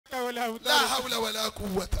لا حول ولا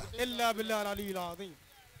قوة إلا بالله العلي العظيم.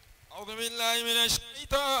 أعوذ بالله من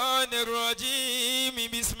الشيطان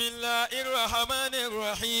الرجيم بسم الله الرحمن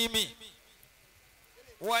الرحيم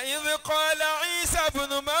وإذ قال عيسى ابن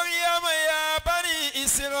مريم يا بني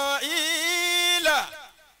إسرائيل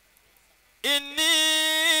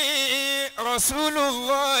إني رسول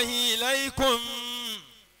الله إليكم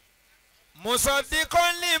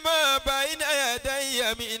مصدقا لما بين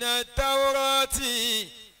يدي من التوراة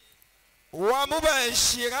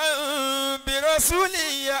ومبشرا برسول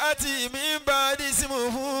يأتي من بعد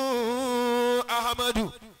اسمه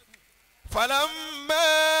أحمد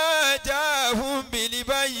فلما جاءهم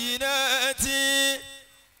بالبينات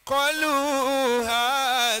قالوا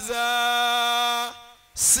هذا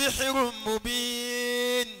سحر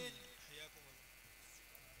مبين.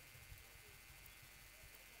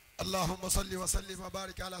 اللهم صل وسلم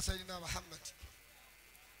وبارك على سيدنا محمد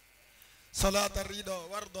صلاة الرضا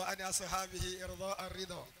وارضى عن أصحابه إرضاء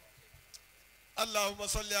الرضا. اللهم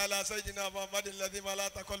صل على سيدنا محمد الذي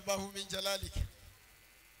ملأت قلبه من جلالك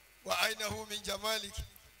وعينه من جمالك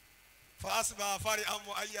فأصبح فرعا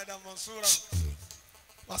مؤيدا منصورا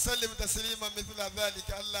وسلم تسليما مثل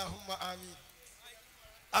ذلك. اللهم آمين.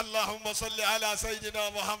 اللهم صل على سيدنا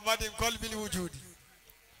محمد قلب الوجود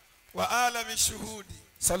وعالم الشهود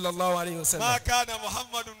صلى الله عليه وسلم. ما كان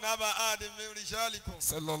محمد نبا آدم من رجالكم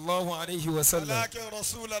صلى الله عليه وسلم ولكن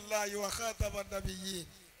رسول الله وخاتم النبيين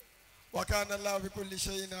وكان الله بكل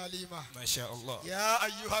شيء عليما. ما شاء الله. يا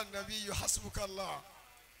أيها النبي حسبك الله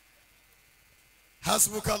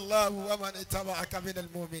حسبك الله ومن اتبعك من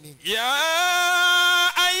المؤمنين. يا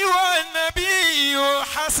أيها النبي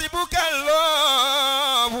حسبك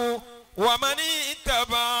الله ومن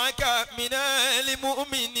اتبعك من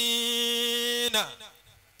المؤمنين.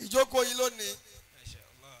 ìjókòó yìí lónìí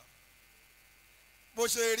bó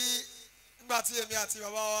ṣe rí nígbà tí èmi àti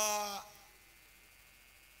bàbá wa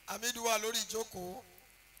Hamidu wà lórí ìjókòó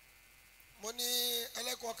mo ní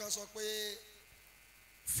ẹlẹ́kọ̀ọ́ kan sọ pé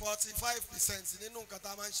 45% nínú nǹkan tá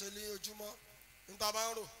a máa ń ṣe ní ojúmọ́ níta bá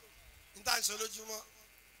ń rò níta ń ṣe lójúmọ́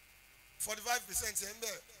 45% ẹ̀ ń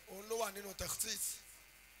bẹ̀ òun ló wà nínú tẹ̀kítìt.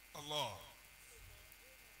 Allah.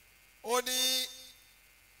 ó ní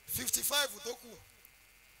 55 tó kù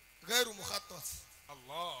gẹ́rù mukhatat.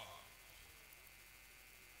 Allah.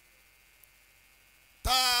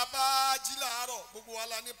 tá a bá jí làárọ̀ gbogbo wa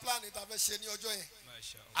la ní plan tá a fẹ́ ṣe ní ọjọ́ yẹn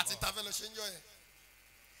àti tá a fẹ́ lọ ṣe ń jọ yẹn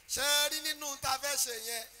ṣe rí nínú tá a fẹ́ ṣe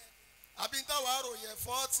yẹn àbí táwa rò yẹn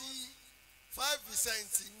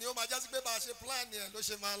 45% ni ó máa jásí pé bá a ṣe plan yẹn ló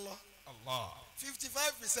ṣe máa lọ. Allah.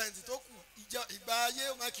 55% tó kù ìgbà ayé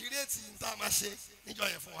ó máa kírètì ní tá a máa ṣe níjọ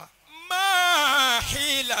yẹn fún wa.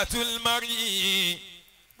 Mahilatul mari.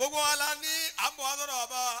 gbogbo wa la ní àmọ́ àtọ́nà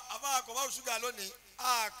àbá Qomorudeen ṣúgà lónìí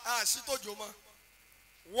àṣìtòjò mọ́.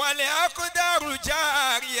 Wàlẹ̀ akọ́dàrú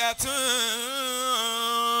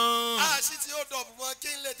jariyatun. àṣì tí ó dọ̀bù mọ́ kí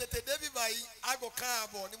n lè tètè débi báyìí aago kan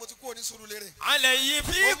àbọ̀ ni mo ti kúrò ní Surulere. Alayhi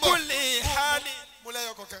fi kulli hali. mo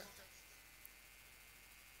lẹ́yọ̀ kọ̀ọ̀kan.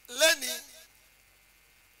 lẹ́ni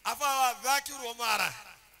afáwa Zakiru ọmọ ara.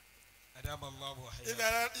 Adamallahu hayya.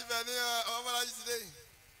 ibẹ̀ ni ọmọláyé ti dé yìí.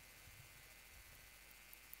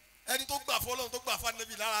 ẹni tó gbà fọlọ́run tó gbà fún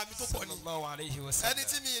Nabiy lára mi tó pọ̀ ni. Sallallahu alayhi wa sallam. ẹni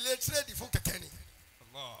tí mi lè tírèdì fún kẹ̀kẹ́ ni.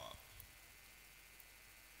 Allah.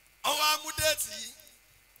 ọwọ́ amú déètì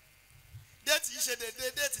yìí ṣe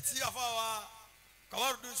déédéé déètì tí afáwa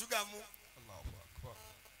Qomorudeen ṣúgà mú. Allahu akbar.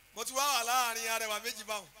 mo ti wá wà láàrin arẹwà méjì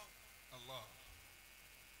báwọn. Allah.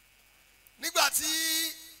 nígbà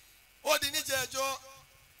tí ó di níjẹ̀ẹ́jọ́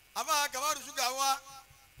afáwa Qomorudeen ṣúgà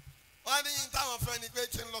wá ní táwọn fẹ́ ni pé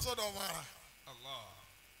kí n lọ sọ́dọ̀ ọmọ ara. Allah.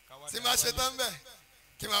 tí máa ṣe tán bẹ́ẹ̀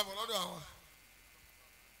kí n máa bọ̀ lọ́dọ̀ àwọn.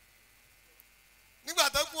 nígbà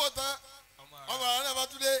tó kú ọ̀tán ọmọ àwọn náà bá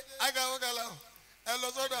tún dé ágàwọ́gàlà ẹ lọ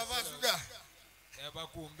sọ́dọ̀ àfa ṣúgà ẹ bá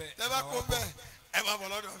kó ń bẹ ẹ máa bọ̀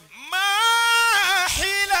lọ́dọ̀ mi.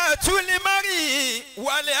 Mahilatul mari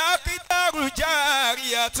wàlẹ̀ akọ́dàrú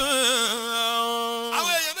jariyatun.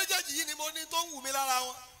 àwọn èèyàn méjèèjì yìí ni mo ní tó ń wù mí lára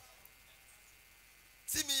wọn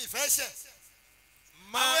tí mi ìfẹ́ ṣẹ̀.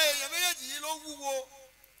 àwọn èèyàn méjèèjì yìí ló wúwo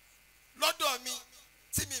lọ́dọ̀ mi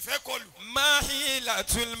tí mi fẹ́ kọlù.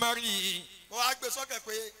 Mahilatul mari. mo wá gbé sọ́kẹ̀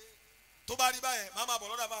pé tó bá rí báyẹn máa bọ̀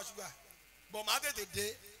lọ́dọ̀ àfa ṣúgà bọ̀ máa tètè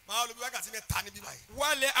dé máa lọ bí wákàtí mẹ́ta níbí báyìí.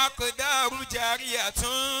 Wàlẹ̀ akọ́dàrú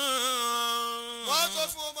jariyatun. wọ́n sọ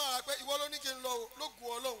fún ọmọ rà pé ìwọ ló ní kí n lọ lóògùn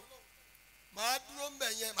Ọlọ́run máa dúró ń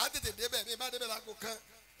bẹ̀ yẹn máa tètè débẹ̀ mi bá débẹ̀ láago kan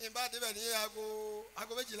mi bá débẹ̀ ní aago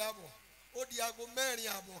méjìlá àbọ̀ ó di aago 4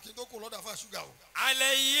 àbọ̀ kí n tó kó lọ́dọ̀ àfa ṣúgà o.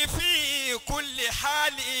 Alayhi fi kulli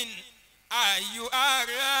halin ayu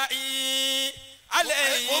arai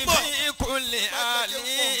عليه في كل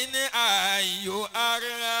آلين أي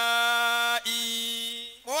أرائي.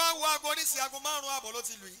 mo wá wo aago ní sí aago 5 àbọ̀ ló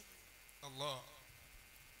ti lù yìí. Allah.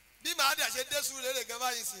 bí màá dà ṣe dé sùúrù lérè gan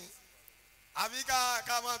báyìí sí àbí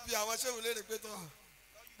ká máa bi àwọn ṣéwù lérè pé tán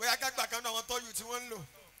bóyá kágbà kan náà àwọn tọ́jú tí wọ́n ń lò.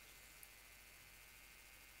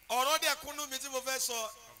 ọ̀rọ̀ dẹ̀ kúnnú mi tí mo fẹ́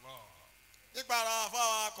sọ nípa ara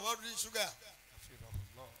àfáà Qomorudeen ṣúgà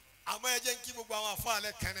àmọ́ ẹ jẹ́ ń kí gbogbo àwọn àfáà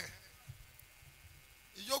lẹ́kẹ̀ẹ́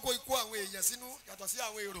ìjókòó ikú àwọn èèyàn sínú yàtọ̀ sí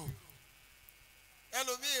àwọn èrò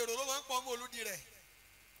ẹlòmíì èrò ló máa ń pọ̀ mọ́ olúdi rẹ̀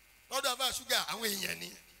lọ́dọ̀ àfáà ṣúgà àwọn èèyàn ni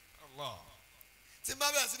tí má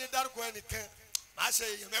bẹ̀rẹ̀ sí ní dárúkọ ẹnìkan máa ṣe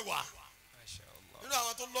èèyàn 10 nínú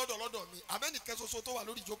àwọn tó lọ́dọ̀ mi àmẹ́nìkan ṣoṣo tó wà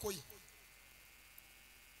lórí ìjókòó yìí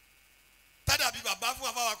tádàbí bàbá fún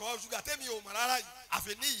àfáà Qomorudeen ṣúgà tẹ́mi ò mọ̀ rárá yìí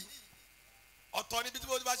àfẹ́ní yìí ọ̀tọ̀ níbi tí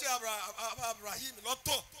mo ti bá ṣe Ibrahim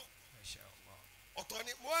lọ́tọ̀ ọ̀tọ̀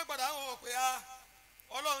ni mo wá padà àwọn pé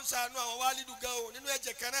Ọlọ́run ṣàánú àwọn wálídù gan o nínú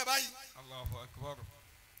ẹ̀jẹ̀ kan náà báyìí. Allahu akbar.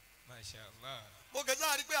 Masha Allah. mo kẹsàn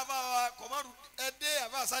án rí pé àfa Qomorudeen ẹdẹ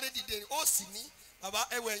àfa sáré dìde ó sì ní bàbá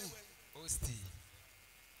ẹwẹ̀yìn. Osti.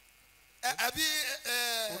 àbí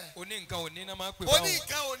oní nǹkan òní náà máa ń pè báwo. oní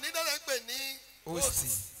nǹkan òní náà ń pè ní Osti.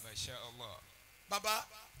 Masha Allah. bàbá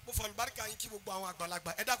mo fọ àlùbáríkà yín kí gbogbo àwọn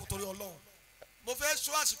àgbàlagbà ẹ dákun torí Ọlọ́run mo fẹ́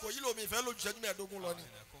sọ àsìkò yìí lómi ìfẹ́ lójú ìṣẹ́jú 15 lọ ni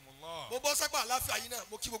mo bọ́ sápá àláfíà yìí náà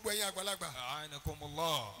mo kí gbogbo ẹ̀yin àgbàlagbà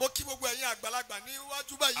mo kí gbogbo ẹ̀yin àgbàlagbà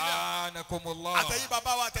níwájú báyìí náà àtẹ̀yin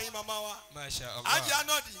bàbá wa àtẹ̀yin màmá wa Àjì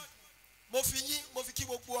Anọ́dì mo fi yín mo fi kí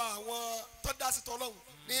gbogbo àwọn tó dá sí tọ́lọ́hún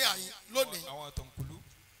ní àyín lónìí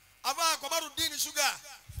àfa Qomorudeen ṣúgà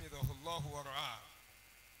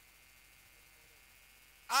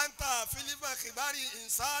anta filifa khibari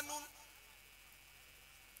insanun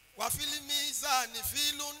wa filimi zani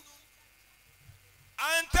filun.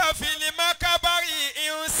 أنت في المكبر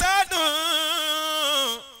إنسان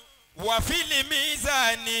وفي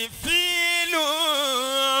الميزان فيل.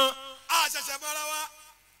 ṣẹ̀ṣẹ̀ mọ́ra wa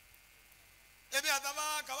èmi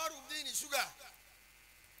àtàwọn Qomorudeen ṣúgà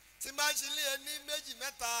tí máa ń ṣe ilé ẹni 2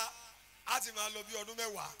 mẹ́ta á ti máa lọ bí ọdún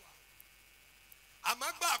 10 àmọ́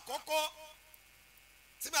gbà àkọ́kọ́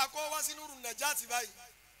tí màá kọ́ wá sí NURU-N-NAJAT báyìí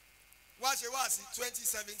wá ṣe wá sí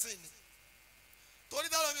 2017 ni torí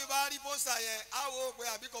táwọn mi bá rí pósítà yẹn á wo pé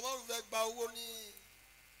àbí Qomorudeen fẹ́ gba owó ní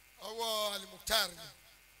ọwọ́ Al-Muktar ni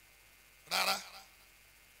rárá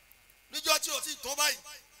níjọ́ tí o ti tó báyìí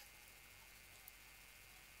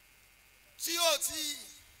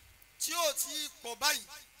tí o ti pọ̀ báyìí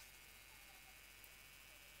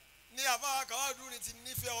ní àbá Qomorudeen ti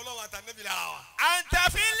nífẹ̀ẹ́ Ọlọ́run àtànẹ́bí lára wa. أنت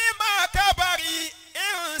في المكبر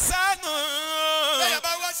إنسان. bẹ́ẹ̀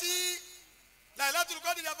bá wá sí Lailatul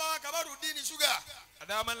Qadr àbá Qomorudeen ṣúgà.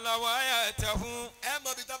 أدام الله آياته. ẹ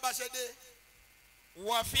mọ̀ bí tán bá ṣe dé.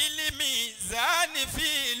 وفي الميزان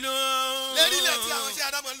فيل. lérí ilẹ̀ tí àwọn ṣe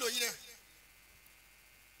Ádámọ̀ ń lò yìí náà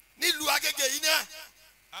nílùú Agége yìí náà.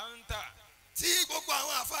 أنت. tí gbogbo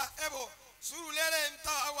àwọn àfa ẹ bọ̀ Sùúrùlérè ń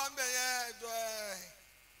ta àwọn àmbẹ̀ yẹn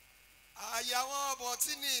àyà wọn bọ̀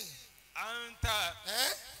tí ni. أنت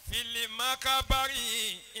في المكبر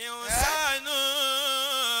إنسان.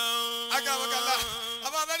 agamagala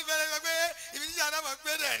àbá abẹ́rẹ́ fẹ́rẹ́ gbé ibi tí Ádámọ̀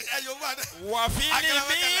gbé dẹ̀ ẹ̀yọ́ wà dẹ̀. وفي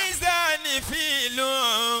الميزان فيل.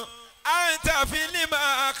 أنت في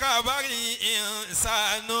المكبر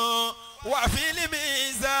إنسان وفي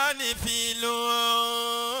الميزان فيل.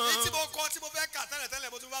 èyí tí mo kọ́ tí mo fẹ́ kà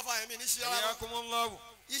tẹ́lẹ̀ mo tún bá fa ẹ̀mí ní ṣe ara. حياكم الله.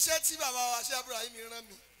 iṣẹ́ tí bàbá wa ṣe Ibrahim rán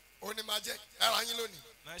mi òun ni màá jẹ́ ẹ̀rọ yín lónìí.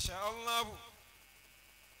 ما شاء الله.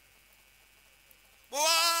 mo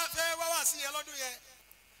wá fẹ́ wá sí yẹn lọ́dún yẹn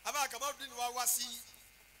àbá Qomorudeen wá sí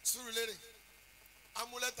Sùúrùlérè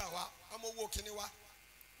amúlẹ́tà wa amówó kínní wa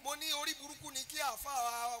mo ní orí burúkú ni kí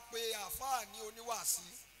àáfàá pe àáfàá ní oníwàásí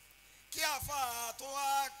kí àáfàá tó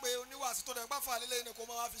wá pe oníwàásí tó dẹ̀ pàfà lélẹ́yìn ni kò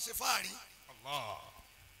máa fi ṣe fáàrí.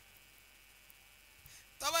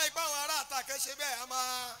 tábà ipá àwọn ará àtàkẹ́ ṣe bẹ́ẹ̀ a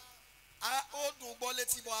máa ó dùn gbọ́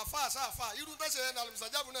létí bọ̀ àáfàá sáàfàá irú bẹ́ẹ̀ ṣe yẹn ní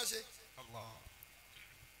alùmùsàjáàbù náà ṣe.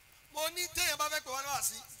 mo ní téèyàn bá fẹ́ pè wá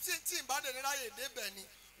níwàásí tí n bá dẹ̀ ní ráyè débẹ̀ ni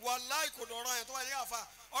wàláì kò dọ̀rọ̀ yẹn tó wáyé àáfàá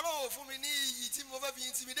Ọlọ́run ò fún mi ní iyì tí mo fẹ́ fi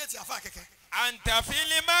intimidate àáfàá kẹ̀kẹ́. أنت في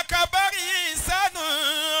المكبر إنسان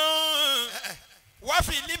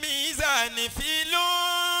وفي الميزان فيل.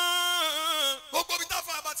 gbogbo bí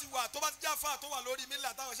táfà bá ti wà tó bá ti já fà tó wà lórí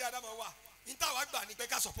mílíọ̀nù táwọn ṣe Ádámọ̀ wà ní táwa gbà ní pé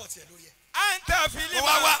ká support ẹ̀ lórí ẹ̀. أنت في mo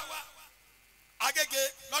wá wá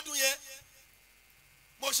Agége lọ́dún yẹn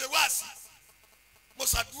mo ṣe wáàsí mo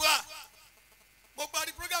ṣàdúrà mo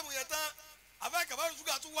parí programu yẹn tán àbẹ́ Qomorudeen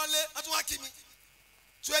ṣúgà tún wálé tún wá kí mi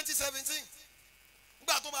 2017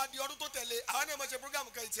 nígbà tó máa di ọdún tó tẹ̀lé àwọn náà mo ṣe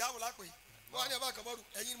programu kan ìtì àmú lápè wọ́n á ní àbá Qomorudeen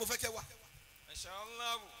ẹ̀yin ni mo fẹ́ kẹ́ wá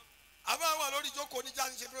Mashallah. àbá wà lórí ìjókòó níjà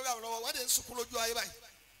ń ṣe program lọ́wọ́ wọ́n dẹ̀ ń sunkún lójú ayé báyìí.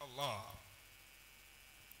 Allah.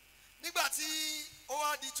 nígbà tí ó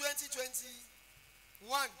wá di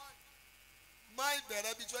 2021 máì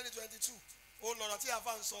bẹ̀rẹ̀ bí 2022 ó lọ́rọ̀ tí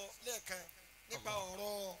àfa ń sọ lẹ́ẹ̀kan nípa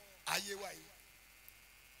ọ̀rọ̀ ayé wa yìí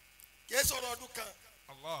kìí sọ̀rọ̀ ọdún kan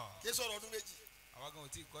Allah. kìí sọ̀rọ̀ ọdún méjì Àwa gan ò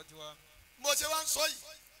tí kọ́ tiwa. mo ṣe wá ń sọ yìí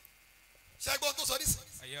ṣẹ́gbọ́n tó sọ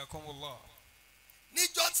nísìnyí Ayyakumullah.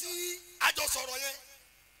 níjọ́ tí àjọ sọ̀rọ̀ yẹn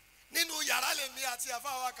nínú yàrá lèmi àti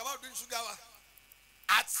àfáà Qomorudeen ṣúgà wa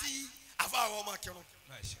àti àfáà ọmọ akẹrùn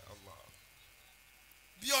Mashallah.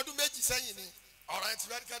 bí ọdún méjì sẹ́yìn ni ọ̀rọ̀ ẹ̀ ti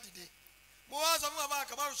fẹ́ ká dìde mo wá sọ fún àfáà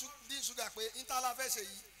Qomorudeen ṣúgà pé níta fẹ́ ṣe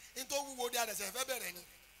yìí níta wúwo ní adẹ̀sẹ̀ fẹ́ bẹ̀rẹ̀ ni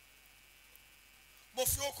mo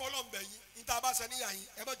fi ó kọ́ lọ́nbẹ̀ yìí níta bá ṣe níyà yín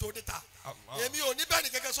ẹ bá jò ó dé ta èmi ò ní bẹ́ẹ̀ ni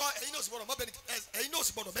kẹ́kẹ́ sọ ẹ̀yin náà sì gbọ́dọ̀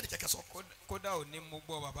bẹ́ẹ̀ ni kẹ́kẹ́ sọ. Kódà ò ní mú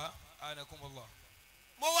gbọ́ bàbá. Anakumullah.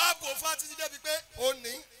 mo wá bò fún àtijọ́ débi pé ó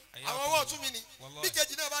ní àwọn ọwọ́ ọ̀tún mi ni bí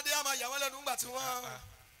kejì náà bá dé àmà yà wọ́n lẹ́nu nígbà tí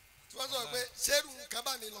wọ́n sọ pé ṣerú nǹkan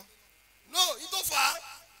bá mi lọ. no yìí tó fà á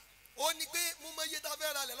ó ní pé mo mọ iye tá a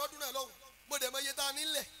fẹ́ ra lẹ̀ lọ́dún náà lọ́hùn mo dẹ̀ mọ iye tá a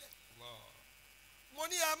nílẹ̀. mo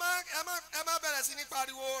ní ẹ má bẹ̀rẹ̀ sí ní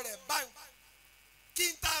pariwo rẹ̀ báyìí kí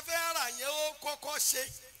n ta fẹ́ rà yẹn ó kọ́kọ́ ṣe.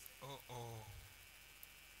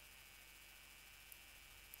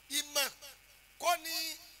 ìmọ̀ kọ́ ni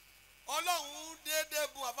ọlọ́run déédéé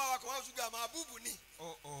bu àfáwà Qomorudeen ṣúgà máa búbu ni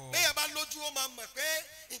bẹ́ẹ̀ bá lójú ó máa mọ̀ pé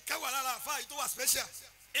nǹkan wà lára àfáà yìí tó wà special.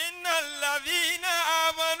 Innal ladhina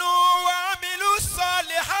amanu wa amilu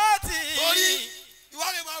salihati. torí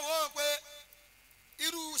ìwádìí máa wọ́n pé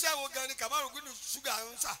irú iṣẹ́ wo gan ni Qomorudeen ṣúgà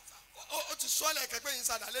ń sà ó ti sọ́lẹ̀ kẹ́pẹ́ yìí ń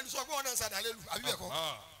sàdálẹ́lu sọ pé wọ́n náà ń sàdálẹ́lu àbí bẹ́ẹ̀ kọ́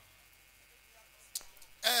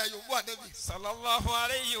yòówù àdébì. Sallallahu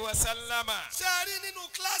alayhi wa sallama. ṣé ẹ rí nínú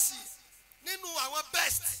kíláàsì nínú àwọn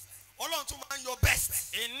best ọlọ́run tún máa ń yọ best.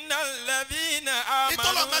 Innal ladhina amanu.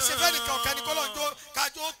 ìtọ́lọ̀ máa ṣe fẹ́ nìkan ọ̀kẹ́ ni kọ́lọ́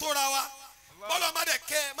kájọ́ tóra wa bọ́lọ̀ má dẹ̀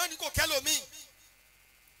kẹ́ má ní kò kẹ́ lómi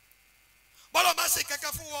bọ́lọ̀ má ṣe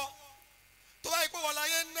kẹ́kẹ́ fún wọn tó bá yẹ pé wọ́n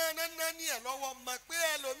láyé ná ní ẹ̀ lọ́wọ́ mọ̀ pé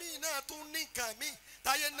ẹlòmíì náà tún ní nǹkan míì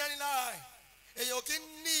táyé ná ní lára ẹ̀ èèyàn kì í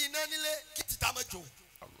ní iná nílé kí tìta má jò.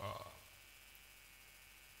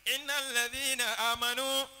 Innal ladhina amanu.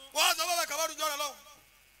 wọ́n sọ fún Qomorudeen jọ̀rọ̀ lọ́hùn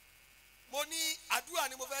mo ní àdúrà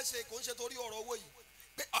ni mo fẹ́ ṣe kò ń ṣe torí ọ̀rọ̀ owó yìí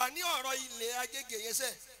pé àní ọ̀rọ̀ ilẹ̀ Agége yẹn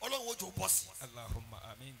sẹ́ ọlọ́run ó jò bọ́ sí. Allahumma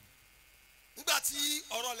amin. nígbà tí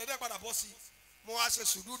ọ̀rọ̀ lẹ́dẹ̀ padà bọ́ sí mo wá ṣe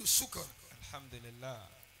sùdúrù ṣùkọ̀. Alhamdulillah.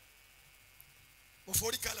 mo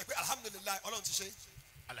forí kalẹ̀ pé alhamdulilayi ọlọ́run ti ṣe.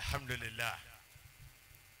 alhamdulillah.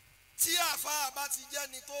 tí àfa bá ti jẹ́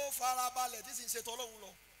ni tó fara balẹ̀ tí sì ń ṣe tọ́lọ́run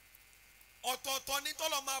lọ ọ̀tọ̀ọ̀tọ̀ ní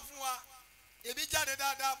tọ́lọ̀ máa fún wa èmi jáde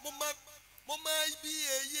dáadáa mo mọ ibi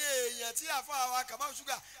èyí èèyàn tí àfa wa Qomorudeen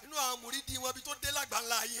ṣúgà nínú àwọn mùrídìí wọn bí tó dé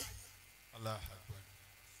lágbàńlá ayé. Allahu Akbar.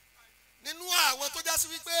 nínú àwọn tó já sí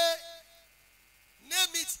wípé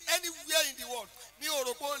name it anywhere in the world mi ò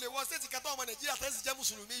rò pé o lè wọ stéètì kẹta ọmọ Nàìjíríà tẹ́sí jẹ́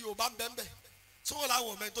mùsùlùmí Yorùbá ń bẹ́ẹ̀ bẹ́ẹ̀ tí wọ́n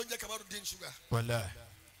láwọn ọmọ ẹni tó ń jẹ́ Qomorudeen ṣúgà. wàlá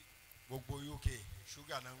gbogbo UK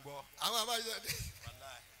ṣúgà náà ń gbọ́. àwọn àbájọ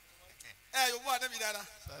Yorùbá àdébí dáadáa.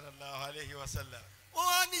 sallallahu alayhi wa sallam. wọ́n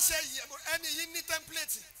á níṣẹ́ ẹni yìí ní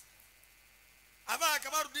tẹ́ḿpìlẹ̀tì àbá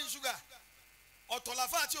Qomorudeen ṣúgà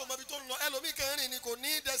ọ̀tọ̀láfà àti òmọbi tó ń lọ ẹlòmíì kan rìn ni kò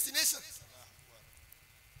ní destination.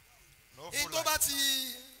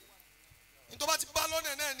 ìtọ́ba ti bá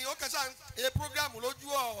lọ́nà náà ni ó kẹsà a program lójú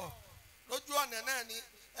ọ̀nà náà ni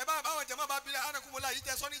ẹ bá báwọn jẹ̀mọ́ bá bí anakunmọ́lá yìí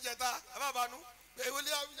tẹ sọ́ni jẹta àbábánú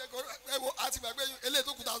ẹ̀wọ̀ àti gbàgbé eléyìí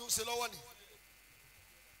tó kùtà tó ń ṣe lọ́wọ́ ni.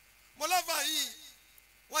 mọ́lọ́fà yìí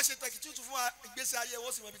wọ́n ṣe tẹ̀kìtìtù fún ìgbésí ayé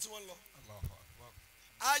wọ́n sì mọ ibi tí wọ́n lọ.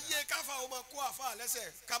 ayé káfa o máa kó àfa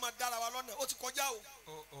lẹ́sẹ̀ ká máa dára wa lọ́nà ó ti kọjá o.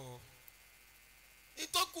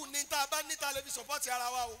 ìtọ́kù ní ta bá níta lè fi sọ́pọ́tì ara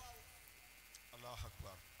wa o. Allahu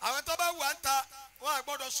Akbar. àwọn tó bá wà ń ta wọn à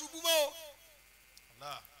gbọ́dọ̀ ṣubú mọ́ o.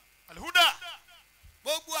 Al-Huda.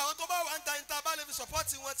 gbogbo àwọn tó bá wà ń ta níta bá lè fi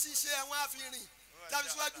sọ́pọ́tì wọn tí ṣe wọn á fi rìn tàbí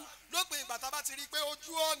síwájú lópin ìgbà tá a bá ti rí i pé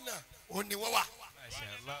ojú ọ̀nà ò ní wọ́n wà.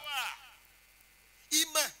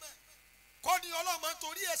 ìmọ̀ kọ́ni ọlọ́mọ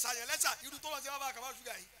torí ẹ̀ ṣàyẹ̀ lẹ́sà irú tó lọ sí bàbá Qomorudeen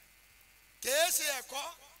ṣúgà yìí kèé ṣe ẹ̀kọ́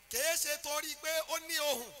kèé ṣe torí pé ó ní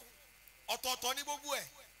ohùn ọ̀tọ̀ọ̀tọ̀ ní gbogbo ẹ̀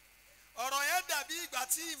ọ̀rọ̀ yẹn dàbí ìgbà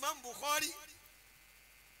tí Imam Bukhari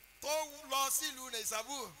tó lọ sílùú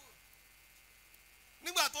Naisabur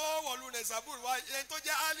nígbà tó wọ̀lú Naisabur wá ẹni tó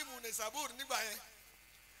jẹ́ alimu Naisabur nígbà yẹn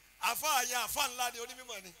àfa yẹn àfa ńlá ni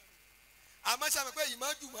onímọ̀ ni àmọ́ sàmì pé ìmọ̀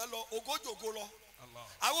jùmọ̀ lọ ògójògo lọ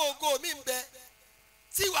àwọn ògo mi ń bẹ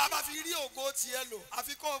tí wàá bá fi rí ògo tiẹ̀ lò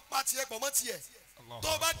àfi kó pa tiẹ̀ pọ̀ mọ́ tiẹ̀ tó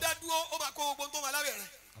o bá dá dúró ó máa kó gbogbo tó máa lábẹ́ rẹ̀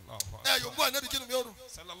Yorùbá ànábì kínú mi ó rù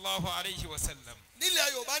sallallahu alayhi wa sallam.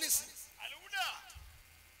 nílẹ̀ Yorùbá nìsín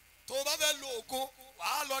tó bá fẹ́ lo ògo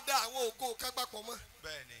wàá lọ dá àwọn ògo kan papọ̀ mọ́.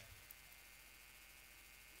 bẹ́ẹ̀ni.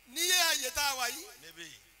 ní ààyè tá a wà yìí. níbí.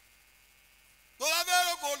 tó bá fẹ́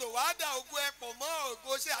rògbò lò wàá dá ògo ẹ pọ̀ mọ́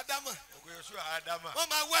ògo ṣé Ádámà. ògo Yésù Ádámà. wọ́n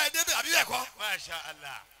máa wá ẹ débẹ̀ àbí bẹ́ẹ̀ kọ́. Masha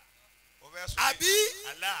Allah. àbí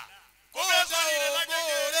Allah. kó o dá ògo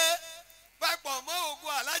rẹ papọ̀ mọ́ ògo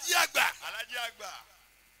Alájí Àgbà. Alájí Àgbà.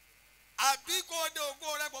 àbí kó o dá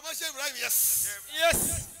ògo rẹ pọ̀ mọ́ Sheikh Ibrahim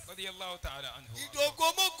Yes. Radiyallahu ta'ala anhu. ìdògo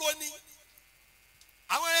mọ́gò ni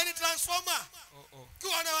àwọn ẹni transformer Oh. kí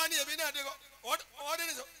wọn náà wá ní èmi náà dé kọ wọn dé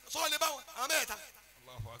ní sọ́ọ̀lì báwọn àwọn mẹ́ta.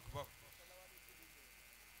 Allahu akbar.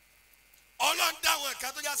 Ọlọ́run dá àwọn ẹ̀ka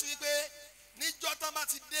tó já sí wípé níjọ́ tán bá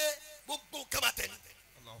ti dé gbogbo nǹkan máa tẹ̀lé.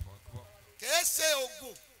 Allahu akbar. kìí ṣe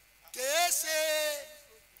oògùn kìí ṣe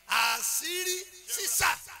àṣírí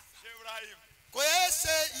sísà kìí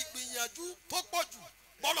ṣe ìgbìyànjú tó pọ̀ jù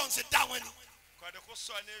bọ́lọ̀ ń ṣe dá wọn ni.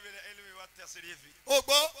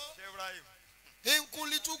 Ògbó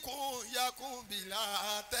inkulitukun yakun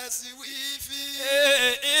bila tẹsiwifi.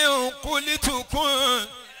 Inkulitukun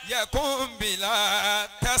yakun bila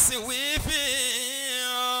tasiwifi.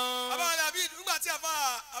 Abáwọlé àbí nígbà tí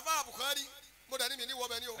àfa Bukhari mo dání mi ní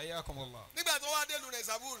wọ́bẹ̀ ni o. Ayakumullah. Nígbà tó wá délu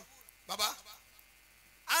Naisabur baba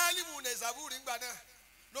alimu Naisabur ńgbà náà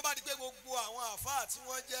ló bá di pé gbogbo àwọn àfa tí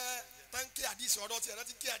wọ́n jẹ́ táǹkì àdìsí ọ̀dọ́ tiẹ̀ náà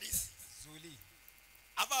ti kí àdìsí. Zuli.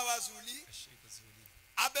 Àfa wa Zuli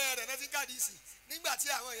abẹ́ rẹ̀ náà ti kí àdìsí nígbà tí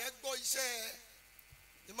àwọn yẹn gbọ́ iṣẹ́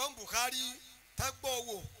Imam Bukhari tá gbọ́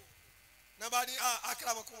wò náà bá ní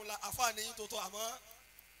akramakumullah àfa nìyí tó tọ́ àmọ́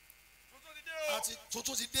àti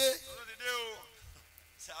tuntun ti dé.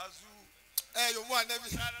 Yóò mú Ànábì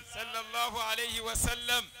sallallahu alayhi wa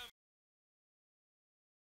sallam.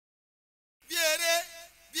 bí eré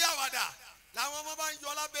bí àwàdà làwọn ọmọ bá ń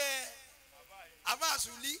yọ lábẹ́ àfa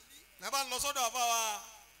àsùnlí náà bá ń lọ sọ́dọ̀ àfa wa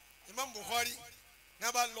Imam Bukhari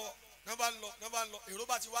náà bá ń lọ èrò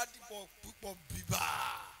bá ti wá dìpọ̀ púpọ̀ bíbá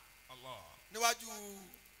níwájú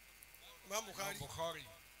Imam Bukhari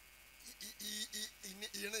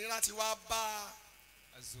ìran ti wá bá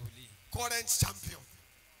current champion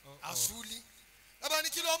Asuli ẹbá ní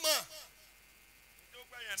kí ló mọ̀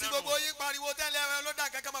tí gbogbo yín pariwo tẹ́lẹ̀ ẹ ló dá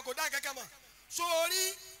kankan mọ̀ kò dá kankan mọ̀ sórí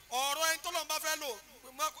ọ̀rọ̀ ẹni tọ́lọ̀ ń bá fẹ́ lò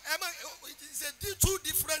ẹ mọ̀ it is a two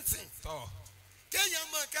different things kéèyàn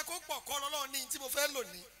mọ̀ kẹ́kọ̀ọ́ pọ̀ kọ́ lọ́lọ́ ní tí mo fẹ́ lò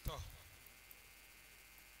ní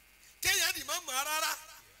kéèyàn dì mọ́ mọ́ rárá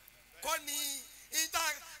kọ́ ni ìta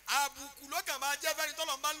àbùkù lọ́kàn máa jẹ́ fẹ́ni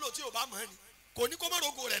tọ́lọ̀ ń bá lò tí ò bá mọ̀ ni kò ní kó mọ̀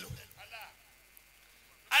rogo rẹ̀ lò.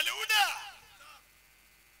 Al-Huda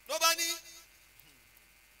ló bá ní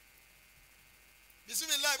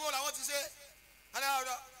bisimilayi bó làwọn ti ṣe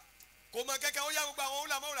kò mọ kẹkẹ ó yá gbogbo àwọn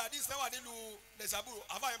olùlàmọ́ àdìs náà wà nílùú Naisabur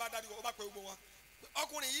àfààyàn bá dájú ó bá pe gbogbo wọn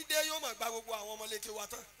ọkùnrin yìí dé yóò mọ̀ gba gbogbo àwọn ọmọlẹ́kẹ̀ wa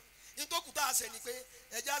tán nítòkù tá a ṣe ni pé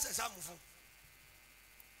ẹjẹ́ àṣẹ sàmù fún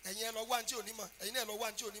ẹ̀yin ẹ lọ wá ní tí ò ní mọ̀ ẹ̀yin ẹ lọ wá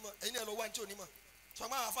ní tí ò ní mọ̀ ẹ̀yin ẹ lọ wá ní tí ò ní mọ̀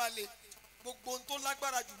sọmọ àwọn afa le gbogbo ohun tó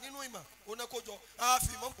lágbára jù nínú ìmọ̀ onákójọ àwọn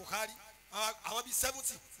afi Imam Bukhari àwọn bíi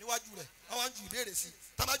 70 níwájú rẹ̀ àwọn ju ìbéèrè sí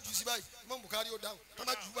tábà jù sí báyìí Imam Bukhari yóò dáhùn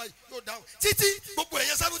tábà jù báyìí yóò dáhùn títí gbogbo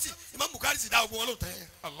ẹ̀yẹ 70 Imam Bukhari sì dá ogun wọn lóòótọ́ yẹn.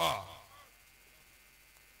 Allah.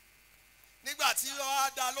 nígbà tí wọ́n á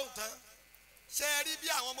dá lóòótọ́ ṣe é rí bí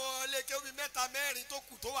àwọn ọmọ lẹ́kẹ́ omi mẹ́ta mẹ́rin tó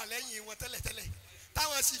kù tó wà lẹ́yìn wọn tẹ́lẹ̀tẹ́lẹ̀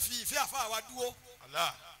táwọn sì fi ìfẹ́ àfa wa dúró.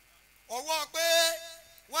 ọwọ́ pé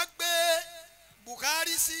wọ́n gbé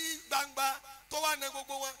Bukhari sí gbangba tó wà ní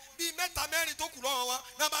gbogbo wọn bíi mẹ́ta mẹ́rin tó kù lọ́wọ́ wọn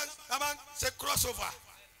náà máa ń ṣe cross over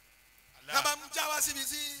náà máa ń já wá síbi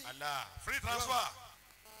sí free transfer.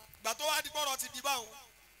 gbà tó wá di kọ́rọ̀ ti di báwọn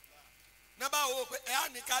náà bá wò ó pé ẹ̀ á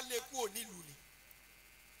ní ká lè kú ò nílùú ni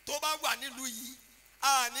tó bá wà nílùú yìí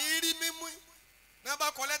àní rí mímú náà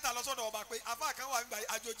bá kọ lẹ́tà lọ́sọ̀dọ̀ ọba pé afa kan wà nígbà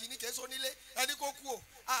àjòjì ní kèé sónílé ẹni kó kú o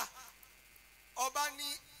ọba ní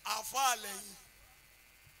àfa lẹ́yìn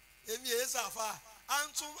èmi èé sàfà à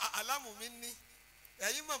ń tún àlámù mi ní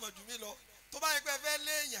ẹ̀yin mọ̀mọ́ jù mí lọ tó bá yẹ pé fẹ́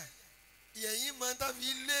léèyàn ẹ̀yin mọ̀ tá fi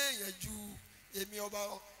léèyàn ju èmi ọba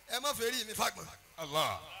ẹ má fẹ́ rí mi fagbọ̀n.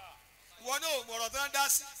 Allah. wọn náà mọ̀rọ̀ tó ń dá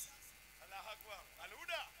sí.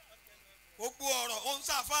 gbogbo ọ̀rọ̀ ó ń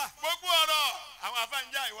sàfà. gbogbo ọ̀rọ̀ àwọn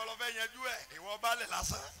afáǹjà ìwọ lọ fẹ́ yanjú ẹ̀ ìwọ balẹ̀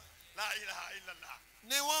lásán la ilaha illallah.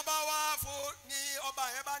 ni wọ́n bá wá fo ni ọba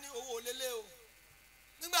yẹn bá ní owó lélẹ̀ o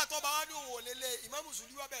nígbà tó bá wá ní owó lélẹ̀ Imam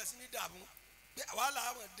Sùlí wá bẹ̀rẹ̀ sí ní dààmú pé àwa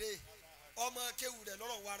làwọn dé ọmọ kéwù rẹ̀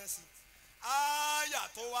lọ́rọ̀ wá rẹ̀ sí àyà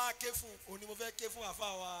tó wá ké fún òní mo fẹ́ ké fún àfa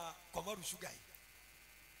wa Qomorudeen ṣúgà yìí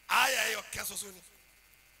àyà ẹ̀yọ kẹ́ soso ni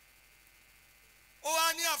ó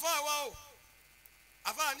wá ní àfa wa o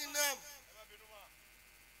àfa ní náà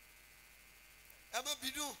ẹ má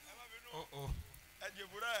bínú ẹ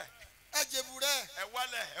jẹ̀bùrẹ́ ẹ jẹ̀bù rẹ̀ ẹ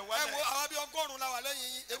wálẹ̀ ẹ ẹ wo wálẹ̀ àwọn bíi 100 la wà lẹ́yìn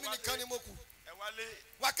yín èmi nìkan ni mo kù ẹ wálé.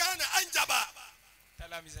 wàkàna anjaba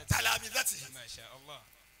تلامذتي talamizati ما شاء الله.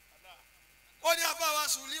 ó ní afáwa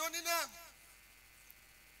sùlí ó ní náà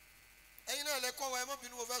ẹ̀yin náà lẹ kọ́ wa ẹ mọ́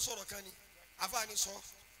bínú mo fẹ́ sọ̀rọ̀ kan ni àfáà ni sọ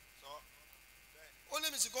sọ ó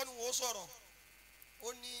lé mi sì kọ́ ni wò ó sọ̀rọ̀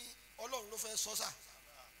ó ní ọlọ́run ló fẹ́ sọ sà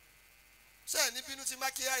sẹ́ẹ̀ ní bínú ti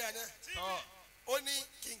má kí àyà náà ó ní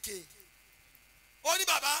kìnkè ó ní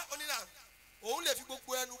bàbá ó ní náà òun lè fi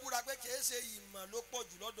gbogbo ẹnu búra pé kìí ṣe ìmọ̀ ló pọ̀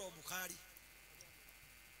jù lọ́dọ̀ Bukhari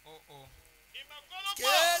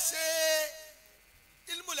kìí ṣe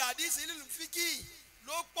ilmul hadith ilmul fiqh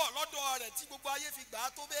ló pọ̀ lọ́dọ̀ rẹ̀ tí gbogbo ayé fi gbà á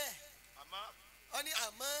tó bẹ́ẹ̀ ó ní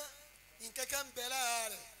àmọ́ nǹkan kan ń bẹ lára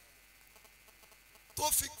rẹ̀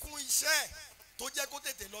tó fi kún iṣẹ́ tó jẹ́ kó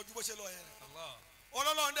tètè lọ ju bó ṣe lọ yẹn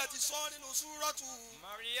ọlọ́run dẹ̀ ti sọ nínú súrọ́tù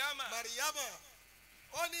Maryama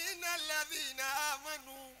ó ní innal ladhina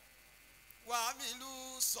amanu wa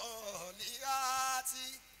amilu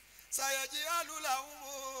solihati sayaj'alu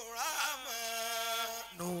lahumur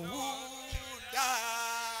rahmanu wudda.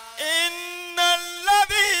 innal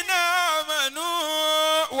ladhina amanu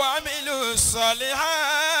wa amilu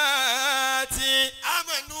salihati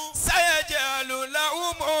amanu sayaj'alu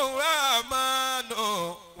lahumur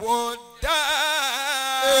rahmanu wudda.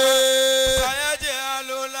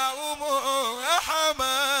 sayaj'alu lahumur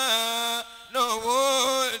rahmanu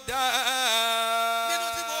wudda. nínú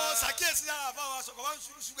tí mo ṣàkíyèsí lára àbáwọ̀ aṣọ̀kọ̀ wá ń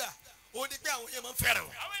ṣubú ṣúgà ó ní pé àwọn èèyàn máa ń fẹ́ràn o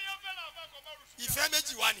ìfẹ́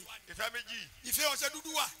méjì wà ní ìfẹ́ méjì ìfẹ́ ọṣẹ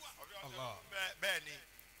dúdú wà bẹ́ẹ̀ ni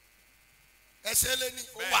ẹsẹ̀ lé ní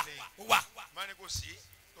ó bẹ́ẹ̀ wà ni. ó wà. má ní kò sí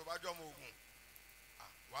tó bá jọ ọmọ ogun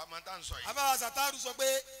wà á máa tá n sọ yìí. àbáwọ̀ sàtàrù sọ pé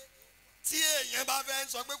tí èèyàn bá fẹ́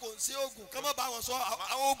sọ pé kò sí oògùn kán mọ́ bá wọn sọ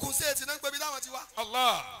àwọn oògùn sí ètí náà ń pè bí táwọn ti wá.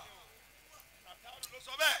 Allah. ló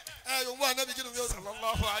sọ bẹ́ẹ̀. ẹ yòówù ànábì kí ni mi ò sọ.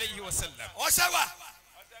 sallallahu alayhi wa sallam. ọṣẹ wà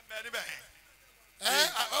ọtẹ ń bẹ níbẹ̀. ẹ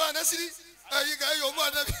àwọn ànásírí ẹyin kan yòówù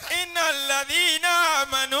ànábì. innal ladhina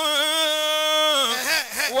amanu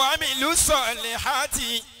wa amilu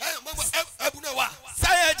salihati ẹ mọ ẹbùn náà wà.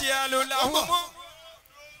 sayaj'alu lahum.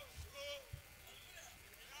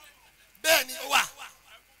 bẹ́ẹ̀ ni ó wà.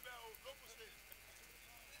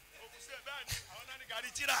 àwọn náà ní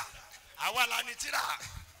gàrí tíra àwa la ní tíra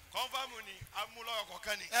kọ́ńfàmù ni amúlọ́wọ́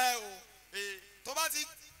kọ̀ọ̀kan ni. ẹ o tó bá ti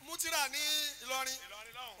mú tíra ní Ìlọrin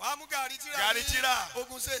wà á mú gàrí tíra Gàrí tíra. ní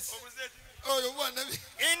Ogun State. ó yòówù ànábì.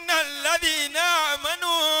 innal ladhina amanu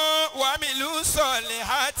wa amilu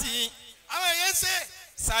salihati àwọn èèyàn ń ṣe ó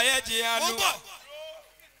sayaj'alu. bọ̀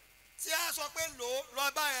tí a sọ pé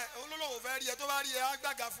lọ bá yẹn olólùwò fẹ́ rí ẹ tó bá rí ẹ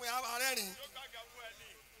agbága fún ẹ arẹ́rìn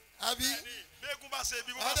àbí bẹ́ẹ̀kú bá ṣe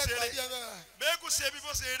bí bó bá àwọn ṣe tẹ̀ rè pàdé ẹ bẹ́ẹ̀ bẹ́ẹ̀kú ṣe bí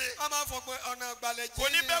bó ṣe rè wọ́n máa fọpọ̀ ọ̀nà gbalẹ̀ jí kò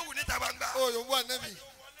ní bẹ́ẹ̀ wù níta gbangba. ó yòówù ànábì.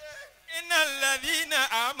 innal ladhina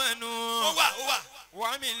amanu ó wà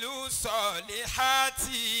wa amilu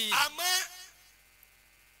salihati. àmọ́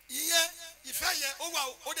ìyẹn ìfẹ́ yẹn ó wà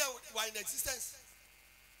ó dẹ̀ wà in existence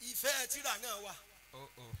ìfẹ́ tírà náà wà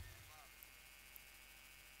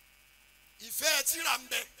ìfẹ́ tírà ń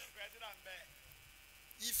bẹ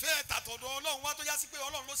ìfẹ́ tàtọ̀dọ̀ Ọlọ́run wá tó yá sí pé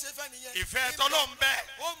Ọlọ́run ló ṣe fẹ́ nìyẹn. ìfẹ́ tọ́lọ́ ń bẹ.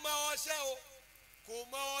 ó mọ ọṣẹ o kò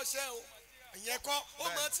mọ ọṣẹ o ìyẹn kọ́ ó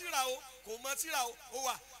mọ tírà o kò mọ tírà o ó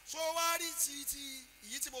wà so wá rí ti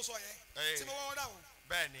ìyí tí mo sọ yẹn tí mo wọ́n dáhùn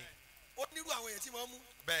bẹ́ẹ̀ ni ó nírú àwọn èèyàn tí mo mú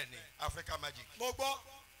bẹ́ẹ̀ ni Africa Magic. mo gbọ́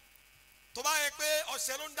tó bá yẹ pé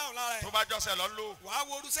ọṣẹ ló ń dáhùn lára ẹ̀ tó bá jọ́sẹ̀ lọ lò. wàá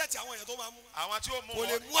wo orúṣẹ́ẹ̀tì àwọn èèyàn tó máa mú àwọn tí ó mú kò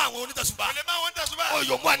lè wọn. mú àwọn onítẹ̀sùbá kò lè má wọn tẹ̀sùbá. ó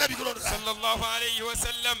yọ mú ànábì kúrò lọ́dọ̀ sallallahu alayhi wa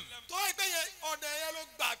sallam. tó yẹ pé yẹn ọ̀nà yẹn ló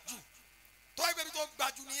gbà jù tó yẹ pé bí tó gbà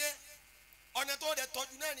jù nìyẹn ọ̀nà tó dẹ̀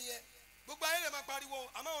tọ́jú náà nìyẹn gbogbo ayé lè máa pariwo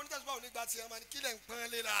àmọ́ àwọn onítẹ̀sùbá ò ní gba tiẹ̀ máa ní kílẹ̀ ń pọ́n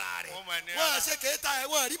lé lára rẹ̀ Wọ́n máa ní wọ́n ara. ṣe kéétà ẹ̀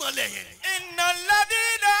wọ́n rí mọ́lẹ̀ yẹn ni. innal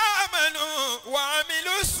ladhina amanu wa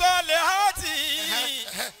amilu salihati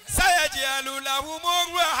sayaj'alu lahumur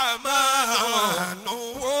rahmanu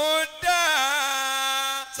wudda.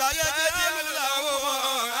 sayaj'alu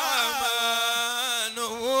lahumur rahmanu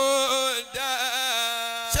wudda.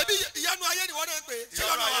 ṣebí ìyanu ayé ni wọ́n náà ń pè é ṣé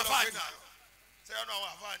ìyanu àwọn àfáàní ṣé ìyanu àwọn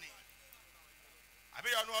àfáàní àbí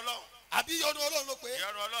ìyanu Ọlọ́run. àbí ìyanu Ọlọ́run ló pè é.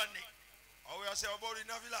 ìyanu Ọlọ́run ni ọwọ́ ọsẹ ọbọ orí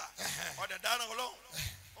náfìlà ọdẹ dáná Ọlọ́run.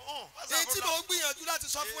 èyí tí mo gbìyànjú láti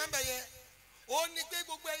sọ fún ẹ̀mẹ̀ yẹn ó ní pé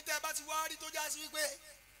gbogbo ẹni tẹ́ ẹ bá ti wá rí tó já sí wípé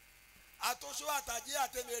àtúnṣe àtàjẹ́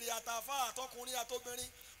àtẹ̀mẹ̀rì àtàfà àtọkùnrin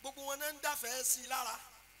àtobìnrin gbogbo wọn náà ń dàfẹ́ sí i lára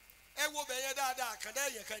ẹ wo bẹ̀ yẹn dáadáa àkàndá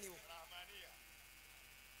ẹ̀yẹ̀ kan ni o.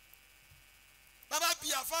 bàbá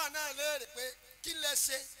bí àfáà náà léèrè pé kí lẹ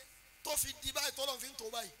ṣe tó fi di báyìí tọ́lọ́ fi ń tó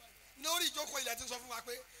báyìí ní orí ìjókòó ilẹ̀ tí ń sọ fún wa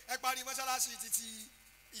pé ẹ parí mọ́ṣáláṣí títí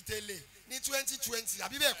ìtẹ̀lẹ̀ ní 2020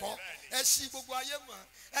 àbí bẹ́ẹ̀ kọ́ ẹ ṣí gbogbo ayé mọ̀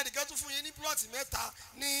ẹnìkan tún fún yín ní plọ̀tì mẹ́ta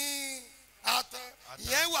ní àtàn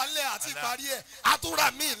ìyẹn wà lẹ̀ àti ìparí ẹ̀ àtúrà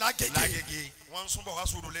míì lágége. wọ́n ń súnbọ̀ wá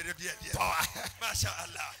sùúrù lédè díẹ̀. Masha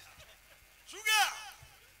Allah. ṣúgà.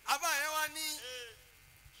 àbá yẹn wá ní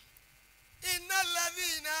iná lẹ́bí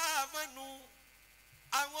iná àmọ́nu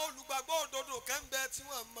àwọn olùgbàgbọ́ òdodo kan bẹ tí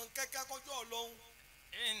wọ́n mọ kẹ́kẹ́ kọjọ́ ọlọ́run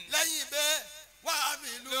lẹ́yìn bẹ́ẹ̀ wà á mi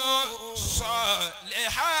lò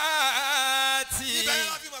salihati. ibẹ̀ yẹn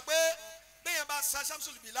wá fi mọ̀ pé bẹ́ẹ̀ bá sa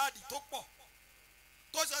samsul biladi tó pọ̀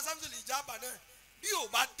tó sa samsul ìjàmbá náà bí ò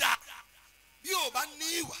bá dà bí ò bá ní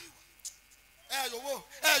ìwà yòówó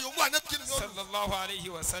ànẹ́bí ni yóò lù. sallallahu alayhi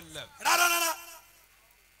wa sallam. rárá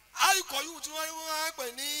àìkọ́ yìí tí wọ́n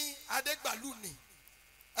pè ní adégbàlú ni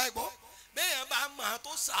ẹ̀gbọ́n bẹ́ẹ̀ bá mọ̀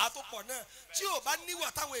tó sà á tó pọ̀ náà tí ò bá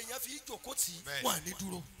níwà táwọn èèyàn fi jókòó tì í wà ní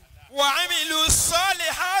dúró. wa amilu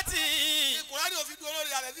salihati. ìkùránì òfin dúró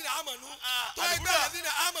lórí alẹ́dínà àmọ̀nù tó ẹgbẹ́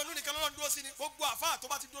alẹ́dínà àmọ̀nù nìkan lọ́nà dúró sí ni gbogbo àfáà tó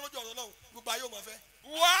bá ti dúró lójú ọ̀rọ̀ náà gbogbo ayé ò mọ̀ fẹ́.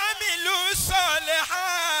 wa amilu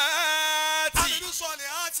salihati. amilu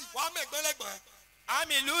salihati wàá mẹ́gbẹ́lẹ́gbọ̀n.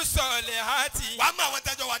 amilu salihati. wàá mọ àwọn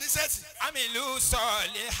tẹjọ wà ní sẹ́ẹ̀tì. amilu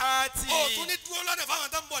salihati. o tún ní dúró lọ́nà fáwọn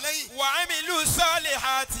tó ń bọ̀ lẹ́yìn. wa amilu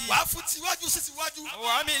salihati. wàá fún tiwájú sí tiwájú.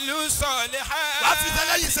 wa amilu salihati. wàá fi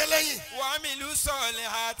tẹ́lẹ̀yìn sẹ́lẹ̀yìn. wa amilu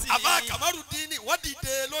salihati. àbá Qomorudeen wọ́n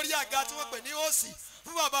dìde lórí àga tí wọ́n pè ní òsì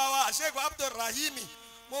fún bàbá wa Sheikh Abdulrahimi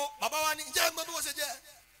bàbá wa ní ǹjẹ́ mọ́ bí wọ́n ṣe jẹ́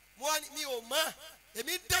mo wá ní mi ò mọ̀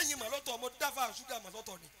èmi dẹ́yìn mà lọ́tọ̀ mo dáfà ṣúgà mà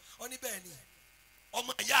lọ́tọ̀ ni ó ní bẹ́ẹ̀ ni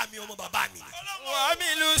ọmọ ìyá mi ọmọ bàbá mi ni. wa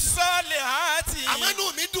amilu salihati. àmọ́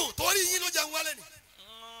inú mi dùn torí yín ló jẹun wálé ni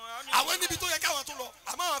àwọn níbi tó yẹ káwọn tó lọ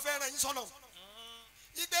àmọ́ àwọn fẹ́ràn yín sọ́nà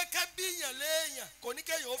igbe kẹ́bíyàn léèyàn kò ní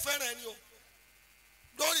kéèyàn ó fẹ́ràn ẹni o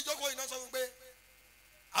lórí ìjókòó yìí náà sọ fún pé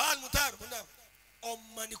àwọn Al-Muktar múnà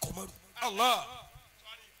ọmọ ni Qomorudeen. Allah.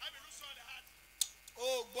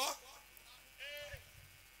 o gbọ́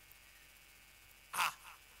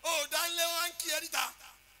o dánlé wọn kí ẹ níta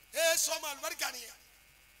ẹ sọmọ àlùbáríkà nìyẹn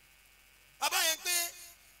bàbá yẹn pé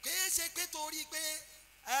kìí ṣe pé torí pé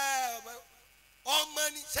ọmọ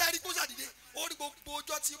ni sẹ́ẹ̀rí kó sàdìde orí gbogbo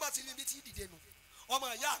ọjọ́ tí ó bá ti níbi tí dìde nù ọmọ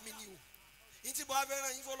ìyá mi ni o ní tí mo bá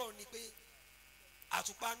fẹ́ràn yín fọlọ́ ni pé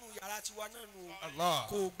àtùpánú yàrá tiwa náà nù o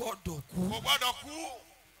kò gbọ́dọ̀ kú. kò gbọ́dọ̀ kú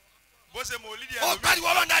bó ṣe Mawlid ó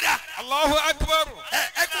gbàdúrà ọlọ́run dáadáa. Allahu akbar.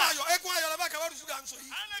 ẹkún ayọ̀ lọ́ba kàwé ṣúgà ń sọ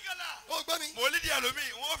yìí. ó gbọ́ mi. Mawlid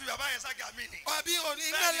ẹlòmíì wọ́n fi bàbá yẹn ságà mí ni. ọbí òní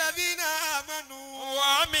innal-ladhina amanu. wa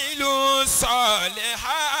amilu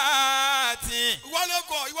salihati. ìwọ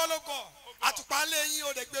ló kọ àtùpà lẹ́yìn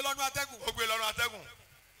o lè gbé lọ́nu atẹ́gùn. ó gbé lọ́nu atẹ́gùn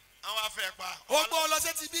àwọn afẹ́ pa. ó gbọ́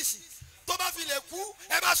ọlọ́sẹ̀ ti bíìsì tó bá fi lè kú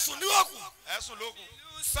ẹ bá sùn ní òkun. ẹ sùn lókun.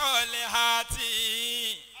 salihati.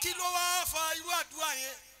 kí ló wá fa irú àdúrà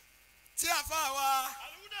yẹn tí àfa wa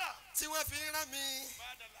tí wọ́n fi rán mi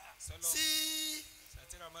sí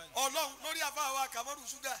ọlọ́run lórí àfa wa Qomorudeen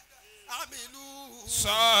ṣúgà amilu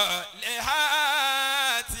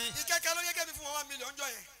salihati. ìkẹ́kẹ́ ló yẹ́kẹ́ mi fún wọn 1 million jọ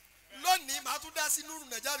yẹn lónìí màá tún dá sí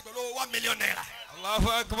NURU-N-NAJAT pẹ̀lú 1 million naira.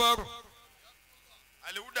 Allahu akbar.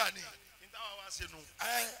 Al-Huda ni nítawa wa ṣe nu.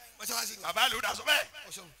 mọ́ṣáláṣí ni. bàbá Al-Huda sọ bẹ́ẹ̀.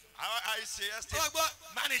 ọ̀ṣun. àwọn àìsè estate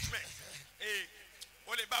management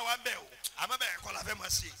o lè bá wa bẹ̀ o àmọ́ bẹ́ẹ̀ kọ́ la fẹ́ máa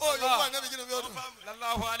ṣe. ó yóò wà níbi kí ni mi ò dùn.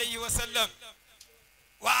 sallallahu alayhi wa sallam.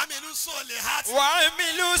 wa amilu salihati. wa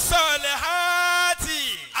amilu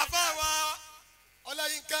salihati. àfa wa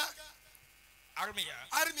Ọláyínká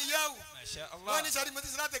arimiyahu masha wọ́n Allah. ní sari mo ti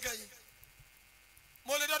sinna tẹ̀kẹ́ yìí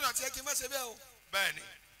mo lè dọ́dọ̀ àti ẹ kí n má ṣe bẹ́ẹ̀ o bẹ́ẹ̀ni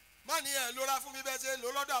má ní ẹ lóra fún mi bẹ́ẹ̀ ṣe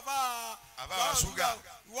lò lọ́dọ̀ Àfà ṣúgà.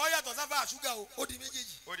 ìwọ yàtọ̀ sáfà ṣúgà o ó di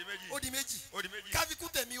méjèèjì ó di méjì ó di méjì ó di méjì káfíkú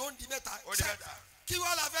tèmi ó ń di mẹ́ta ó di mẹ́ta. kí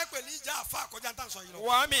wọ́n la fẹ́ pè ní ìjà àfa àkọjá tá à ń sọ yìí lọ.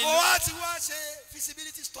 wa amilu. mo wá ti wá ṣe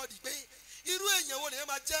feasibility study pé irú èèyàn wo lèyàn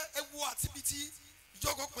máa jẹ́ ewu àti ibi tí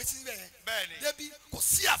ìjókòó pín sí bẹ́ẹ̀ bẹ́ẹ̀ni débi kò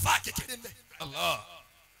sí àfa kékeré mbẹ. Allah.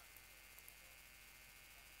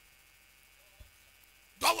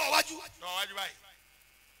 dọ́wọ́ wájú. lọ́wọ́ wájú báyìí.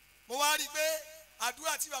 mo wá rí i pé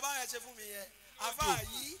àdúrà tí bàbá yẹn ṣe fún mi yẹn àfa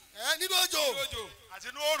yìí nínú òjò àti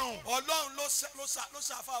inú oòrùn. ọlọ́run ló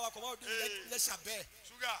ṣàfà wa Qomorudeen lẹ́sà bẹ́ẹ̀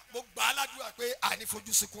ṣúgà. mo gbà á ládùúgbà pé àní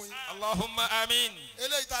fojú sunkún yín Allahumma amin.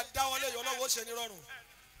 eléyìí tá a dáwọ́lé yìí ọlọ́wọ́ ṣe ní rọrùn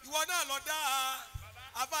ìwọ náà lọ dá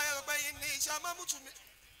àfa yẹn lọ pé ìní iṣẹ́ mọ́mútù mi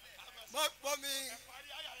mọ́ pọ́ mi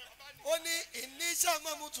ó ní ìní iṣẹ́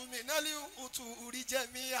mọ́mútù mi náà lè utù rí jẹ́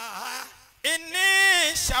mi àhá.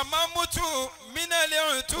 inni shamamutu minal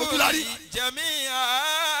uturi jami'a.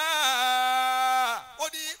 ó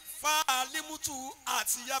ní fàálímùtù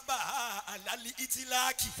àti yaba àlàlí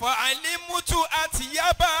ìtìláàkì. fa'alimutu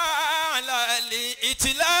atiyaba alali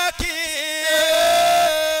itilaki.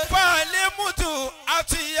 fa'alimutu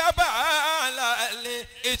atiyaba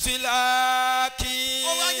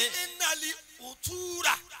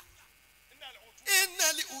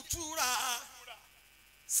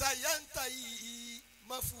سينتهي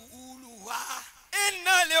مفعولها إن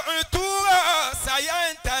العطور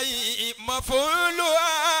سينتهي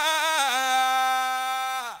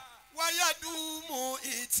مفعولها ويدوم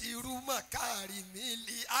إتر مكارم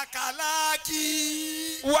الأخلاق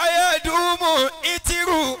ويدوم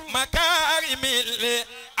إتر مكارم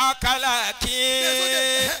الأخلاق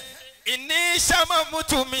إني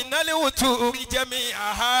شممت من العطور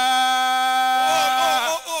جميعها.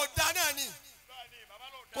 dáná ni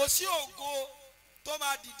kò sí ògo tó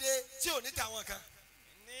máa dìde tí ò ní tàwọn kan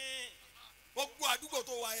gbogbo àdúgbò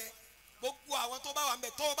tó wà yẹn gbogbo àwọn tó bá wà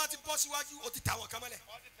ńbẹ̀ tó bá ti bọ́ síwájú ó ti tàwọn kan mọ́lẹ̀.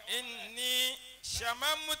 إني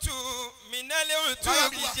شممت من العطور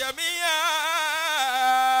جميعا.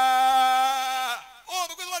 ó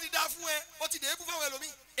gbogbo tó bá ti dáa fún ẹ ó ti dèébù fún àwọn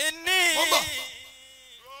ẹlòmíì. إني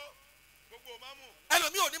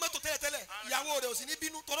ẹlòmíì ò ní mọ́tò tẹ́lẹ̀tẹ́lẹ̀ ìyàwó rẹ̀ ò sì ní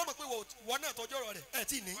bínú tọ́lọ́ mọ̀ pé wọ́n náà tọ́jú ọ̀rọ̀ rẹ̀ ẹ̀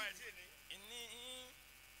tí ì ní.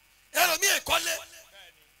 ẹlòmíì ẹ̀kọ́lé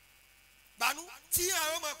gbanú tí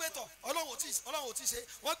àwọn ọmọ ẹgbẹ́ tọ̀ ọlọ́run ò tí ì ṣe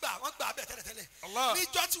wọ́n gbà bẹ̀ tẹ́lẹ̀tẹ́lẹ̀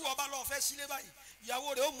níjọ́ tí wọ́n bá lọ fẹ́ sílé báyìí ìyàwó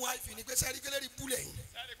rẹ̀ ó mú àìfì ní pé sẹ́rí gẹ́lẹ́rì búlẹ̀ yìí.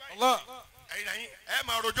 ẹ̀yin náà ẹ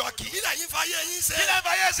máa rojọ́ kì í. kí lẹ́yìn fàyè yín ṣe. kí lẹ́yìn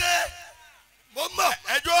fàyè ṣe. mo mọ̀.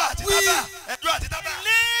 ẹjọ́ àti tábà ẹjọ́ àti tábà.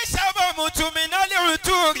 إني شممت من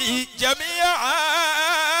العطور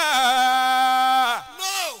جميعا.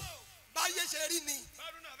 no báyé ṣe rí ni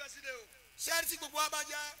sẹ́rí tí gbogbo wa bá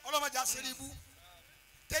jẹ́ ọlọ́mọdé àṣírí ibú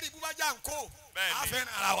tẹ́lẹ̀ ibú bá já nǹkó àfẹ́ràn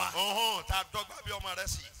ara wa. ọ̀hún tá a dọ́gba bí ọmọ rẹ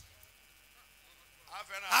sí.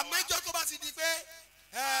 àmọ́ ìjọ tó bá ti di pé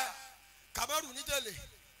Kamaru ní tẹ̀lé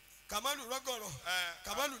Kamaru rọ́gọ̀rọ̀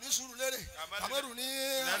Kamaru ní Surulere Kamaru ní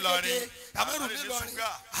Agége Kamaru ní Ìlọrin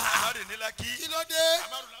kí ló dé.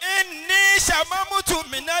 إني شممت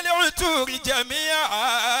من العطور جميعا.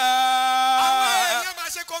 àwọn èèyàn máa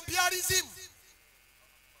ṣe comparison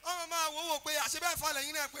wọ́n máa wò pé àṣebẹ́ falẹ̀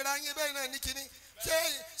yín náà pé ra yín bẹ́ẹ̀ náà ní kinní ṣé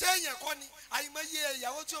èèyàn kọ́ ni àìmọye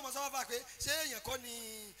ìyàwó tí o mọ̀ sábà fà pé ṣé èèyàn kọ́ ni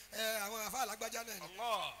àwọn àfa alágbájá náà ni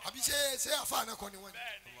àbí ṣé àfa náà kọ́ ni wọ́n ni.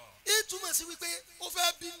 ìtumọ̀ sí wípé ó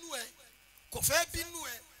fẹ́ bínú ẹ kò fẹ́ bínú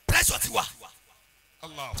ẹ pressure ti wà.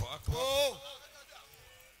 Allahu Akbar.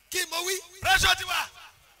 kí mo wí. pressure ti wà.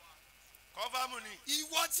 kọ́fàmù ni.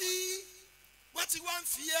 ìwọ tí wọ́n ti wá ń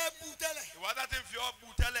fi ẹ́ bú tẹ́lẹ̀. ìwọ tá ti ń fi ọ́ bú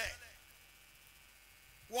tẹ́lẹ̀.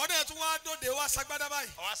 wọ́n náà tún wá dòde wá sagbada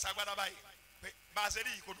báyìí. ọwọ́ sagbada báyìí bá a ṣe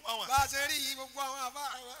rí yìí kò dùn àwọn. bá a ṣe rí yìí gbogbo àwọn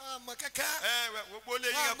àmọ kẹ́kẹ́. gbogbo lè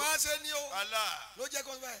yín. máa ṣe ní o. Allah. ló jẹ́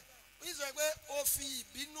kó báyìí wọ́n sọ pé ó fi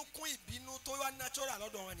ìbínú kún ìbínú tó wá natural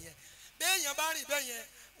lọ́dọ̀ wọn nìyẹn béèyàn bá rìn bẹ́ẹ̀ yẹn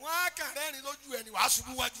wọ́n á kàn rẹ́rìn lójú ẹ̀ ní wàá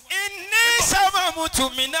ṣubú wájú. إني شممت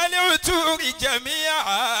من العطور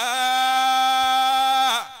جميعا.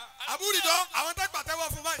 àbúrìdọ́ àwọn tó pàtẹ́wọ́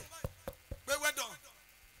fún báyìí pé wẹ́dọ̀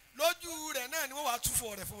lójú rẹ̀ náà ni wọ́n wàá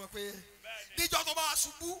túfọ̀ rẹ̀ fún wọn pé níjọ́ tó bá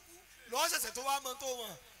ṣubú lọ́wọ́ ṣẹ̀ṣẹ̀ tó wá mọ tó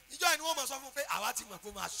wọn níjọ́ yìí ni wọ́n mọ̀ sọ fún pé àwa ti mọ̀ pé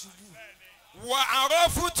ó máa ṣubú.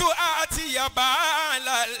 وعرفت آتي بعد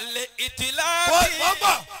الإطلاق. wọ́n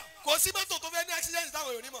gbọ́ kò sí mọ́tò tó fẹ́ ní accident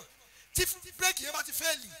táwọn èèyàn ní mọ̀ tí bírèkì yẹn bá ti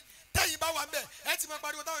fẹ́ẹ̀lì tẹ́yìn bá wà ń bẹ̀ ẹ ti máa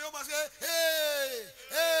pariwo táwọn yóò máa ṣe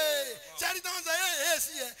sẹ́ni táwọn ṣe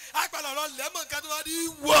sí yẹn àgbàlá ọ̀rọ̀ lẹ́mọ̀ nǹkan tó wá ní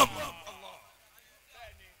wọ́m.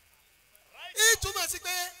 ìtumọ̀ sí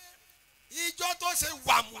pé ìjọ tó ṣe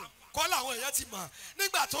wàmù kọ́ làwọn èèyàn ti mọ̀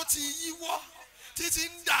nígbà tó ti yíwọ́ títí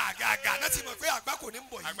ń dà gàgà náà ti mọ̀ pé àgbà kò ní ń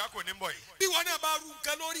bọ̀ yìí. àgbà kò ní ń bọ̀ yìí. bí wọn náà bá ru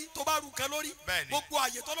nǹkan lórí tó bá ru nǹkan lórí gbogbo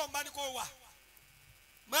àyè tọ́lọ́ ń bá ní kó wà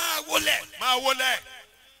máa wọlé. máa wọlé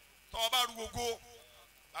tọ́ ọ bá ru gbogbo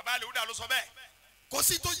bàbá Al-Huda ló sọ bẹ́ẹ̀. kò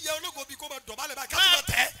sí tó yẹ ológo bí kò máa dọ̀bálẹ̀ báyìí ká tó máa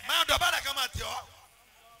tẹ̀. máa dọ̀bálẹ̀ ká máa tẹ̀ ọ́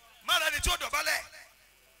máa rẹ̀ ni tí ó dọ̀bálẹ̀.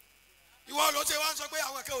 ìwọ ló ṣe wá ń sọ pé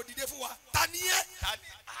àwọn kan ò dìde fún wa ta ni yẹ.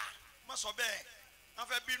 má sọ bẹ́ẹ̀ wọ́n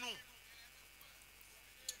fẹ́ bínú.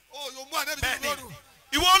 o yóò mú ànábi tó lóru.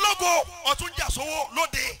 ìwọ ológo ọ̀tún jà sówó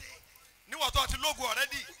lóde níwọ̀n tó ti lógo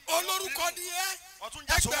ọ̀rẹ́dì. olórúkọ ni ẹ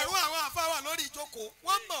ẹgbẹ̀rún àwọn àfáwà lórí ìjókòó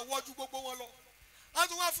wọ́n mọ̀ wọ́jú gbogbo wọn lọ. a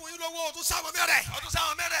tún wá fún yín lówó o tún sáwọn mẹ́rẹ̀. o tún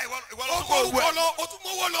sáwọn mẹ́rẹ̀ ìwọ lọ kó owó lọ o tún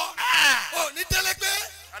mówó lọ. o ní tẹ́lẹ̀ pé.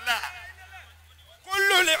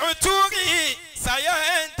 كل العطور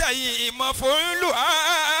سينتهي مفعولها.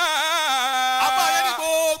 àbáyé ni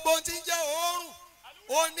gbogbo ti ń jẹ́ òórùn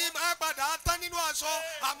ó ní máa padà tán nínú aṣọ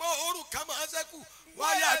àmọ́ òórùn kan máa ṣẹ́kù.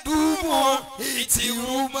 wáyà dúró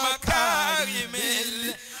ìtìrú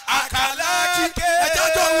makarimil akalaki. ẹjọ́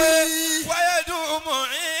tó wí. wáyà dúró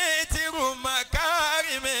ìtìrú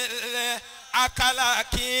makarimil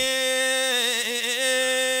akalaki.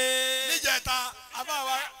 níjẹta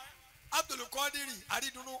àbáwá Abdul Qadiri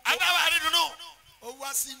àrídùnnú. àbáwá àrídùnnú. ó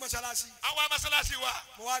wá sí mọ́ṣáláṣí. àwa mọ́ṣáláṣí wa.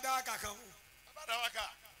 mo wá dá wákà kan fún. bàbá dá wákà.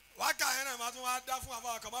 wákà yẹn náà máa tún wá dá fún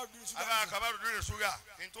àbá Qomorudeen ṣúgà. àbá Qomorudeen ṣúgà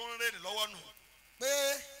ní tó ń rèé lọ́wọ́ nù. pé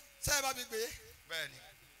sẹ́ẹ̀ bá mi pè é. bẹ́ẹ̀ni.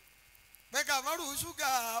 pé Qomorudeen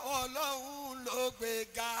ṣúgà ọlọ́run ló gbé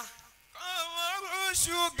ga. Qomorudeen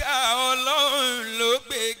ṣúgà ọlọ́run ló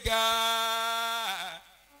gbé ga.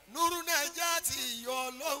 NURU-N-NAJAT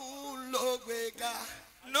ọlọ́run ló gbé ga.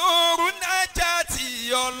 NURU-N-NAJAT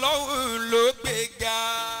ọlọ́run ló gbé ga.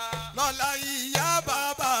 lọ́la ìyá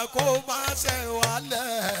bàbá kó má ṣe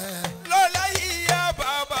wálẹ̀. lọ́la ìyá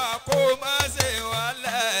bàbá kó má ṣe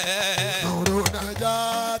wálẹ̀.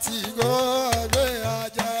 NURU-N-NAJAT kó gbé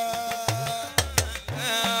ajá.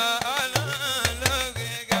 ọlọ́run ló gbé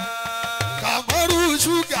ga. Qomorudeen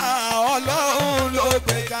ṣúgà ọlọ́run ló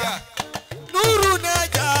gbé ga.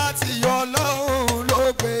 NURU-N-NAJAT ọlọ́run ló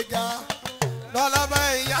gbé ga. lọ́la bá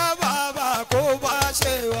ìyá bàbá kó má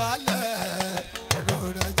ṣe wálẹ̀.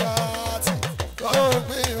 NURU-N-NAJAT kó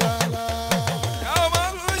gbé wálẹ̀.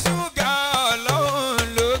 Qomorudeen ṣúgà ọlọ́run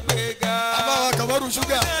ló gbé ga. àbáwá Qomorudeen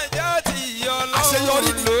ṣúgà NURU-N-NAJAT àṣeyọrí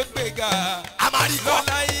ọlọ́run ni. ló gbé ga. àmàríkọ́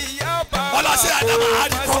lọ́la ìyá bàbá Ọlá ṣe àdàmà kó má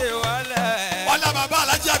àríkọ́. ṣe wálẹ̀. ọlá bàbá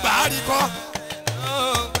alájí àgbà àríkọ́.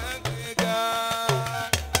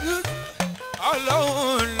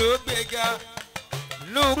 ọlọ́run ló gbéga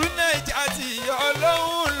NURU-N-NAJAT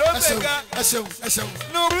ọlọ́run ló gbéga ẹ ṣeun ẹ ṣeun.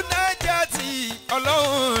 NURU-N-NAJAT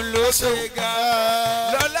ọlọ́run ló gbéga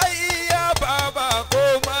lọ́lá ìyá bàbá kó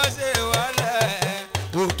má ṣe wálẹ̀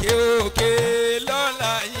òkè òkè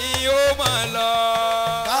lọ́la yìí ó máa lọ.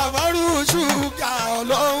 Qomorudeen ṣúgà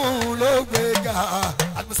ọlọ́run ló gbéga.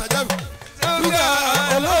 àgbẹ̀sàjẹ́bù ṣúgà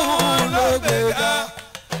ọlọ́run ló gbéga.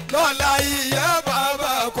 lọ́la ìyá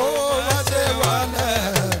bàbá kó má ṣe wálẹ̀.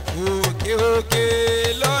 òkè òkè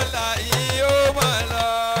lọ́la yìí ó máa lọ.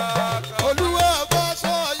 olúwa bá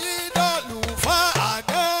sọ yín dàlù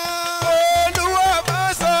fáànà. olúwa bá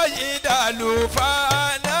sọ yìí dàlù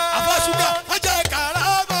fáná. àbá ṣúgà wọ́n jẹ́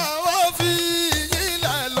kàrámà wọ́n fi yín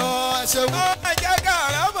lẹ̀ lọ. ẹ ṣeun. ọjà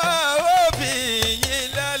karama ó fi yín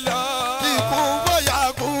lẹ́ lọ. ikú bóyá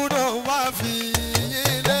kúrò má fi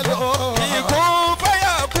yín lẹ̀ lọ. ikú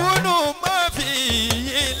fẹ́yà kúnnù má fi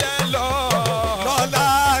yín lẹ́ lọ. lọ́la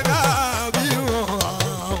náà bí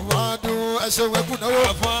wọ́n máa dún ẹ ṣeun ẹ kú náwó.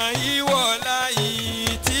 àfọ̀n ìwọ̀lá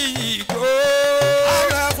yìí tí ìgbó.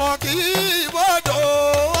 ààrẹ fọ kí ibodò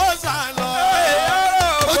ó sàn lọ.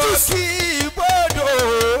 ojú sí ibodò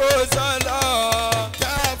sọlọ.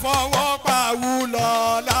 kẹ́ fọwọ́ pàwù lọ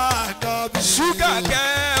lánàá bí. ṣúgà kẹ́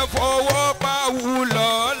fọwọ́ pa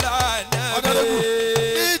wùlọ́ lánàá ọ̀dọ́dọ́gbù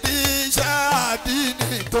bẹ́ẹ̀. nídìí iṣẹ́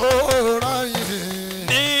àdínì tó rán yìí.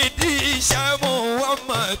 nídìí iṣẹ́ mú wọn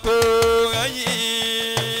mọ̀ tó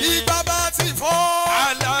ẹ̀yìn. bí bàbá ti fọ́.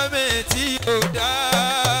 alámì tí ò dá.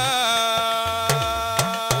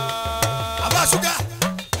 bàbá ṣúgà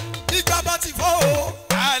bí bàbá ti fọ́ o.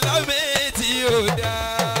 alámì tí ò dá.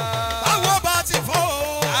 báwo bá ti fọ́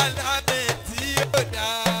o. alámì tí ò dá.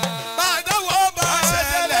 bàdáwọ̀ bá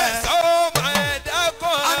ṣẹlẹ̀. sọ́mọ ẹ̀dá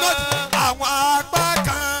Àná- kan. àwọn apá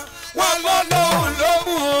kan wọ́n lọ́lọ́hùn ló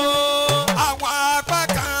mú un. àwọn apá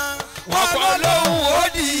kan wọ́n lọ́lọ́hùn ó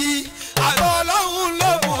dì í. àtọ́lọ́hùn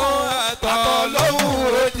ló mú un. àtọ̀lọ́hùn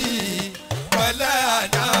òdì pẹ̀lẹ́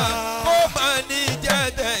àná kó máa ní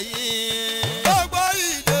jẹ́tẹ̀ yìí. gbogbo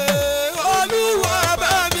ìdè olúwa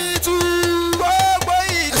bá mi tú. gbogbo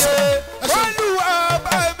ìdè Olúwa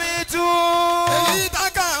bá mi tú. èyí tá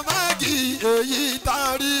kà máa kì í èyí tá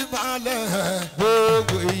rí malẹ̀.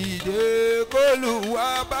 gbogbo ìdè k'Olúwa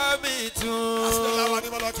bá mi tú. Assalamu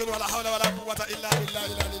alaikum warahmatullahi wala hawla wala quwwata illa billahi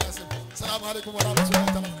al-aliyyil azim. Assalamu alaikum warahmatullahi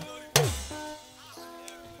wabarakatuh.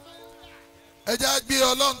 ẹ jẹ́ gbé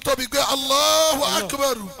ọlọ́run tóbi gbé Allahu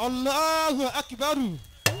akbar. Allahu akbar.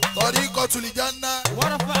 tariqatul janna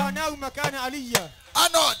ورفعناه مكان عليا.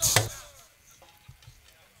 anot.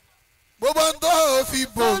 gbogbo ń tó fi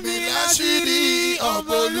bò mí láṣìírí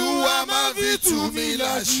ọmọ olúwa má fi tú mi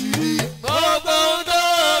láṣìírí. gbogbo ohun tó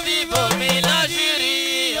fi bò mí láṣìírí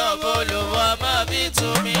ọ̀bọ Olúwa má fi tú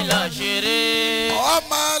mi láṣìírí.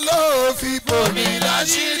 ọmọ ló fi bò mí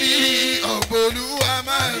láṣìírí ọmọ olúwa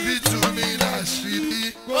má fi tú mi láṣìírí.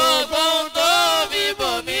 gbogbo ohun tó fi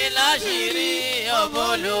bò mí láṣìírí ọ̀bọ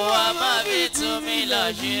Olúwa má fi tú mi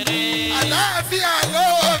láṣìírí. àlàáfíà ló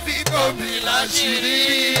fi bò mí láṣìírí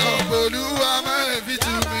ọmọ olúwa má fi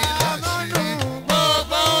tú mi láṣìírí.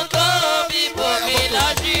 gbogbo ohun tó fi bò mí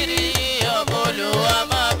láṣìírí ọ̀bọ Olúwa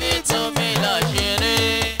má fi tú mi láṣìírí.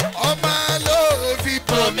 ọmọ ló fi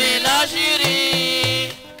bò bò mí mí láṣìírí.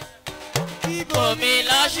 bò mí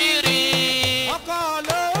láṣìírí. ọkọ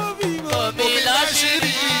ló bí mo. bò mí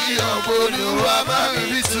láṣìírí ọmọ olúwa má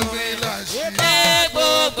fi tú mi láṣìírí. ẹ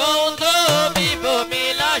gbogbo ohun tó fi bò mí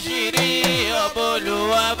láṣìírí ọ̀bọ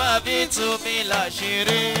Olúwa máa fi tú mi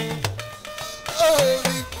láṣìírí.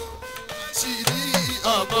 Orí ṣìírí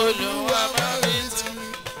Ọba Olúwa máa fi tú mi.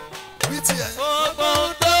 bí tiẹ̀. Gbogbo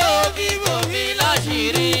tó fi bò mí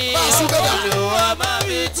láṣìírí. Ọba Olúwa máa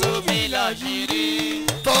fi tú mi láṣìírí.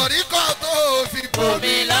 Tọ̀ríkọ̀ tó fi Bò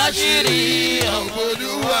mí láṣìírí. Ọba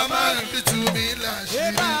Olúwa máa ń fi tú mi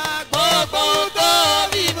láṣìírí. Gbogbo tó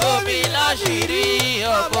fi bò mí láṣìírí.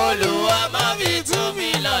 Ọba Olúwa máa fi tú mi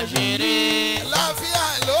láṣìírí. Láfíà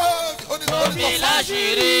ló Bò mí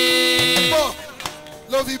láṣìírí.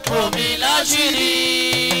 ló fi Bò mí láṣìírí.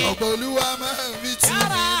 Ọba Olúwa máa ń fi tú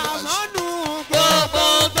mi láṣìírí. Gbogbo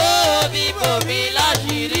tó fi bò mí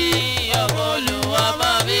láṣìírí. Ọba Olúwa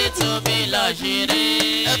máa fi tú mi láṣìírí.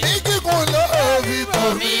 Ẹ̀mí gígùn ló fi bò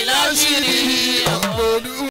mí láṣìírí. Ọba Olúwa